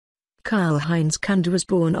Karl Heinz Kunde was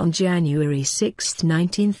born on January 6,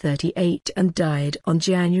 1938 and died on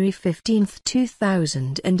January 15,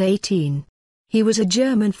 2018. He was a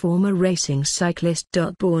German former racing cyclist.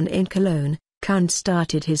 Born in Cologne, Kunde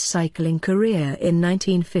started his cycling career in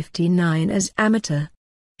 1959 as amateur.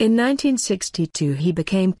 In 1962 he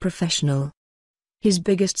became professional. His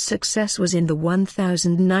biggest success was in the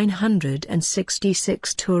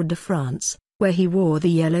 1966 Tour de France, where he wore the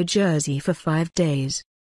yellow jersey for 5 days.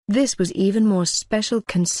 This was even more special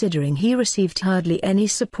considering he received hardly any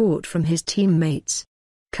support from his teammates.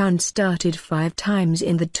 Kunde started 5 times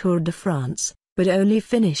in the Tour de France, but only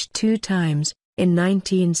finished 2 times, in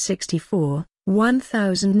 1964,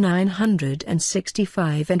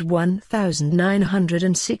 1965 and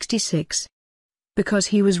 1966. Because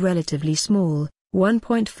he was relatively small,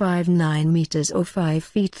 1.59 meters or 5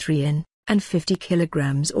 feet 3 in, and 50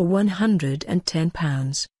 kilograms or 110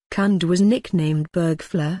 pounds, Kunde was nicknamed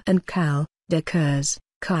Bergfleur and Karl, der Kurs,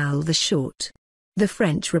 Karl the Short. The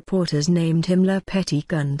French reporters named him Le Petit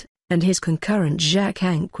Kunde, and his concurrent Jacques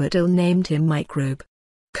Anquetil named him Microbe.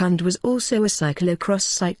 Kunde was also a cyclocross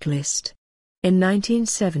cyclist. In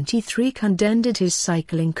 1973 Kunde ended his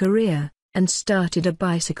cycling career, and started a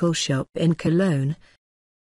bicycle shop in Cologne,